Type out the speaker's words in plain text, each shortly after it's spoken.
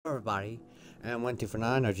Everybody, and 1-2 for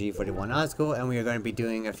 9 or G41 Osco, and we are going to be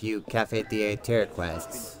doing a few Cafe Theatre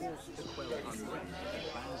quests.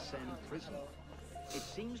 It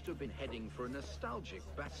seems to have been heading for a nostalgic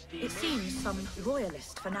Bastille. It seems some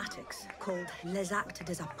royalist fanatics called Les Actes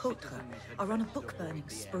des Apôtres are on a book-burning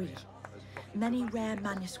spree. Many rare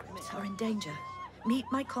manuscripts are in danger. Meet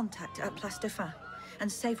my contact at Place Dauphine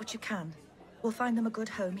and save what you can. We'll find them a good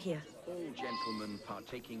home here. All gentlemen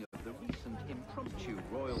partaking of the recent impromptu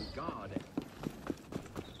Royal Guard.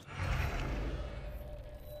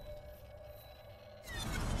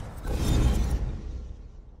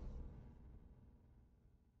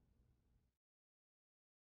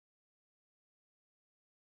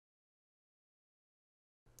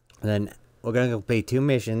 Then we're going to complete 2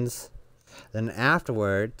 missions. Then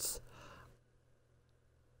afterwards,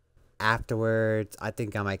 I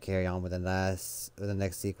think I might carry on with the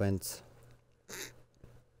next sequence.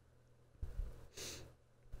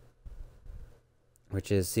 Which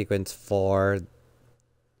is sequence 4.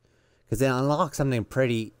 Because it unlocks something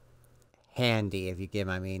pretty handy, if you get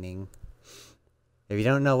my meaning. If you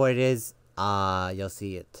don't know what it is, you'll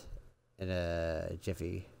see it in a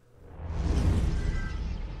jiffy.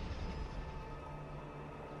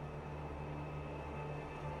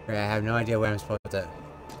 I have no idea where I'm supposed to.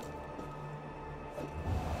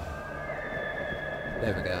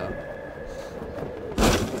 There we go.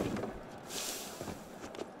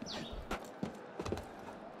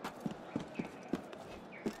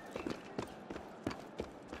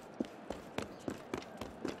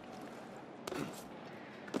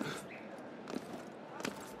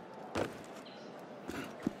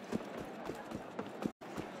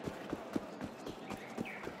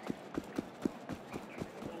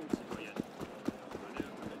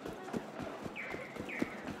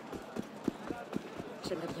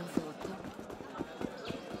 J'aimerais bien faire autant.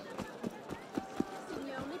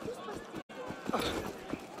 Seigneur, mais que se passe-t-il?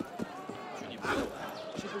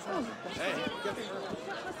 J'ai besoin de vous. Hey, regardez.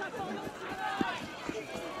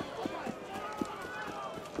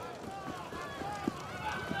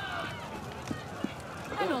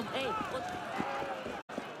 Alors, hey,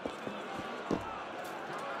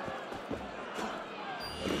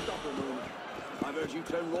 I've heard you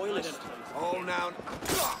turn royalist. Oh, now.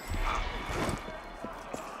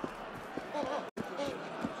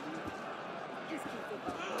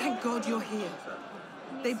 Thank God you're here.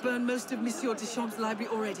 They burned most of Monsieur Deschamps' library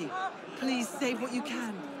already. Please save what you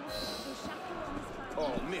can.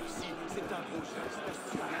 Oh, merci. C'est un beau geste.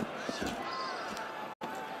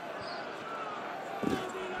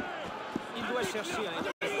 Il doit chercher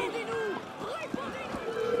un...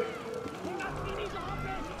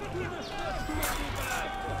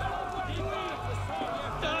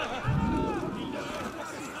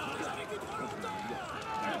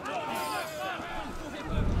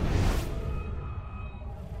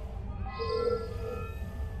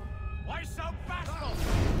 Why so bashful?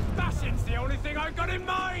 Bashing's the only thing I've got in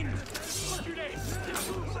mind!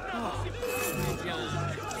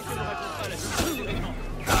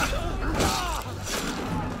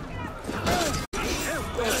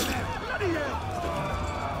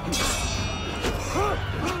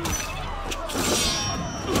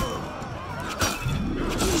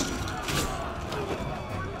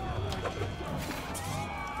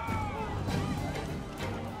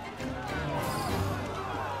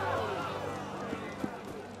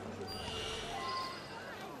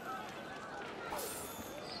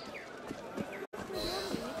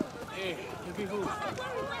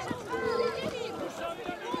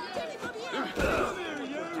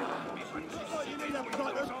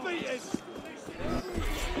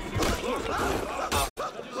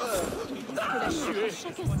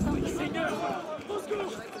 chaque instant. Seigneur, au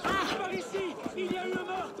secours! Par ici, il y a eu un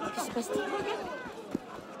meurtre! Que se passe-t-il?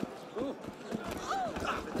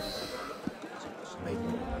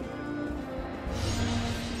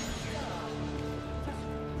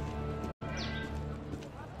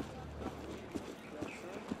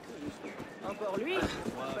 Encore lui?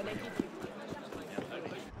 Bonne attitude.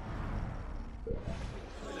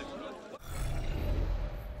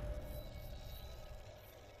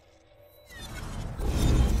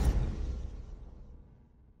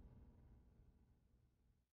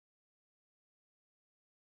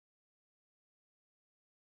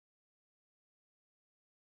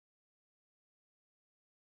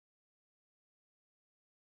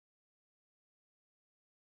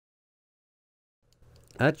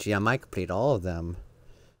 Actually, I might complete all of them.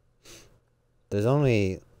 There's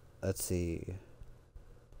only, let's see,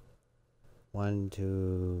 1,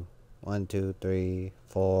 2, 3,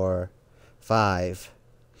 4, 5.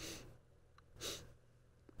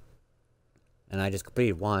 And I just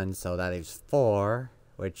completed one, so that leaves 4,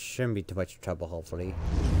 which shouldn't be too much trouble, hopefully.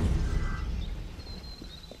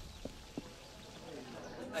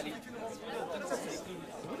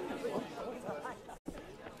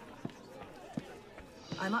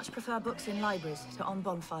 I much prefer books in libraries to on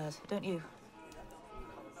bonfires, don't you?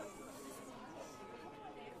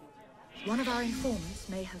 One of our informants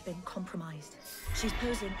may have been compromised. She's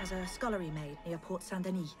posing as a scullery maid near Port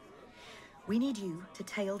Saint-Denis. We need you to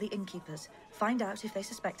tail the innkeepers, find out if they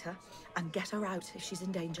suspect her, and get her out if she's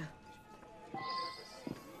in danger.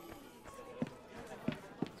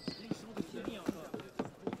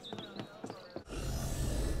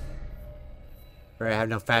 Right, I have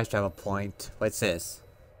no fast travel point. What's this?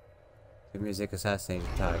 The music assassinated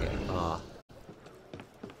target. Aw.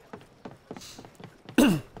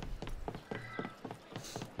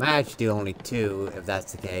 Might actually do only 2 if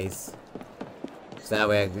that's the case. So that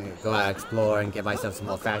way I can go out, explore, and get myself some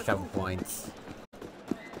more fast travel points.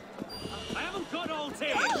 I haven't got all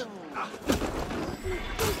day.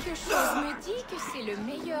 Quelque chose me dit que c'est le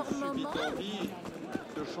meilleur moment.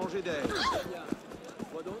 De changer d'air.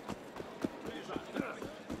 Quoi d'autre?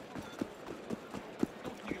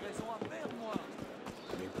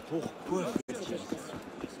 Mais pourquoi fait-il ça?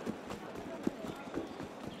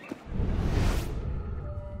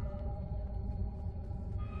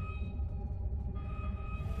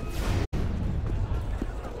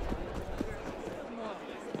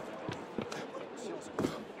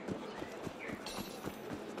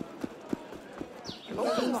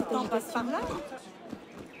 On passe par là.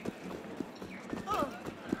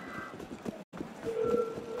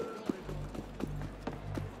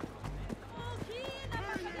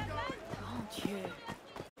 Mon Dieu.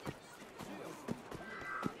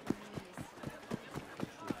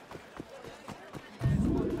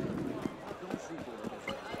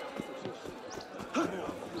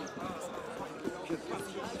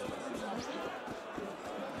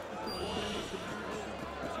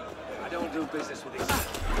 I don't do business with these.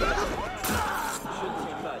 Je ne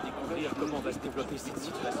tiens pas à découvrir comment va se développer cette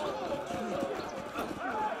situation.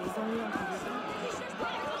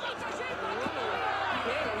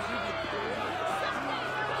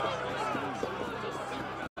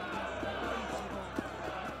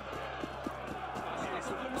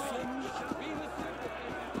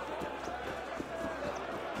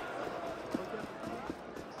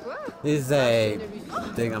 This is a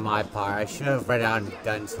thing on my part. I should have read out and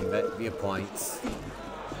done some viewpoints.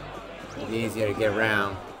 It'd be easier to get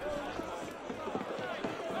around.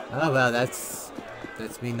 Oh well, that's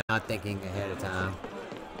me not thinking ahead of time.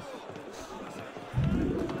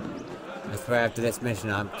 I swear after this mission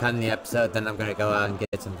I'm cutting the episode, then I'm gonna go out and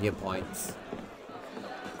get some viewpoints.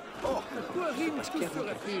 Oh, pourquoi rime tout se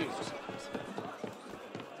refuse?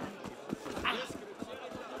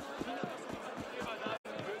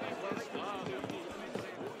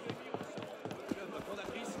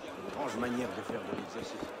 Étrange manière de faire de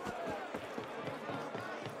l'exercice.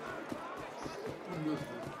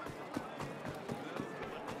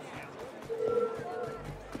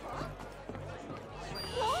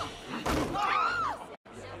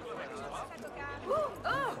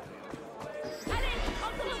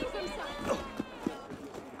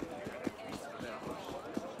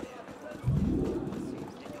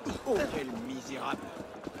 Oh, quel misérable!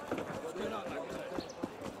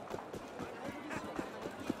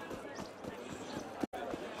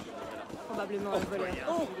 Probablement un voleur.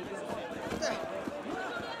 Oh!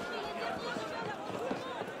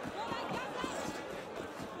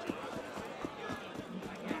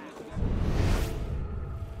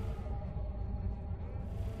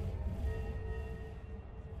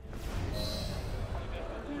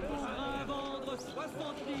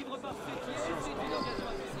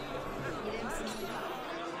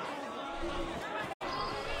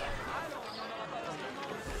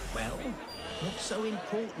 Well, what's so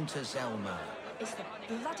important to Zelma? It's the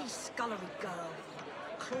bloody scullery girl.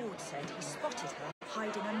 Claude said he spotted her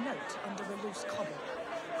hiding a note under a loose cobble.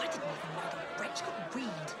 I didn't even know the wretch could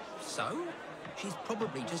read. So? She's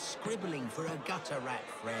probably just scribbling for her gutter rat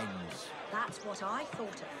friends. That's what I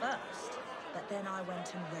thought at first. But then I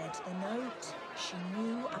went and read the note. She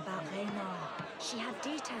knew about Renaiisance. She had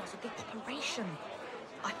details of the operation.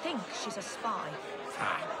 I think she's a spy.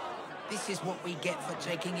 Fine. This is what we get for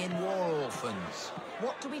taking in war orphans.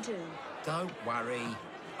 What do we do? Don't worry.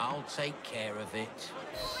 I'll take care of it.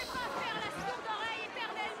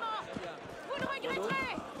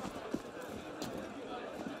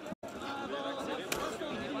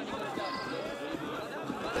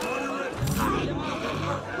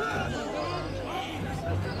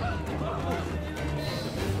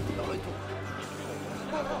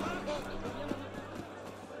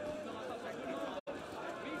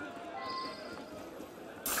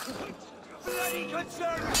 bloody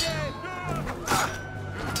conservative!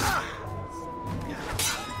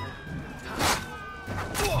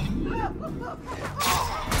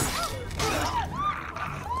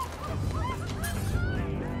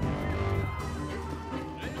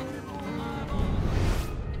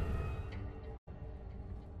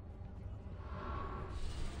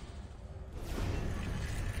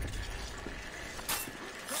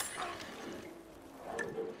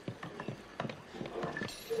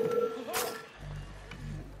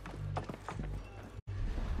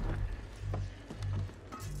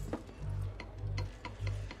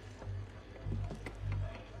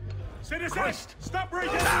 Citizens, stop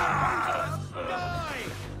breathing! Die!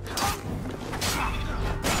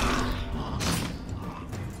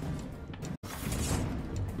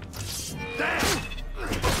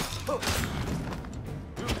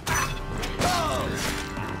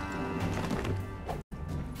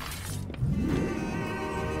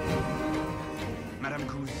 Madame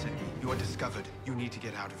Goose, you are discovered. You need to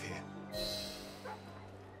get out of here.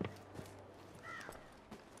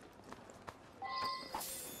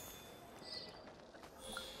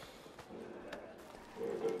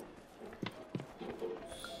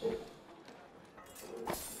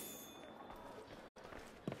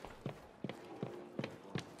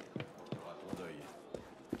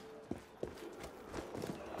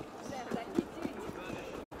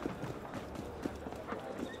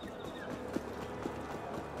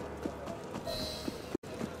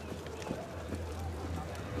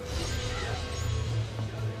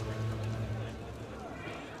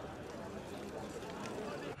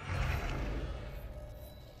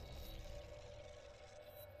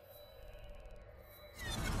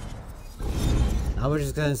 I was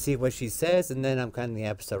just gonna see what she says, and then I'm cutting the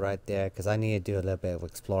episode right there because I need to do a little bit of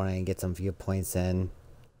exploring and get some viewpoints in.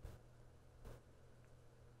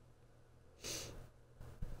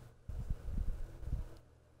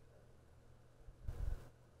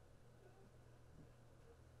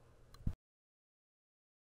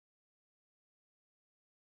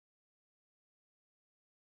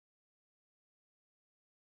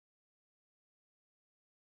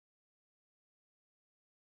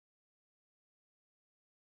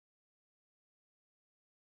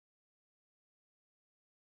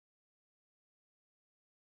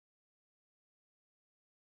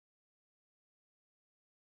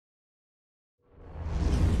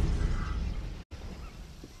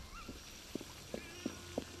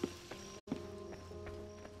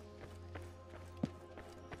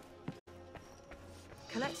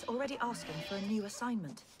 Colette's already asking for a new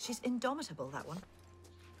assignment. She's indomitable, that one.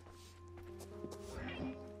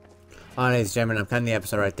 Alright, ladies and gentlemen, I'm cutting the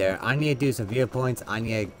episode right there. I need to do some viewpoints. I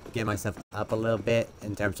need to get myself up a little bit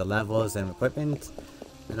in terms of levels and equipment.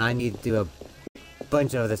 And I need to do a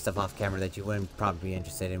bunch of other stuff off camera that you wouldn't probably be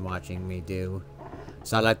interested in watching me do.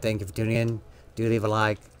 So I'd like to thank you for tuning in. Do leave a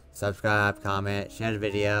like, subscribe, comment, share the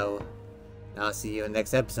video. And I'll see you in the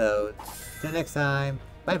next episode. Till next time,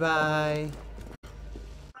 bye bye!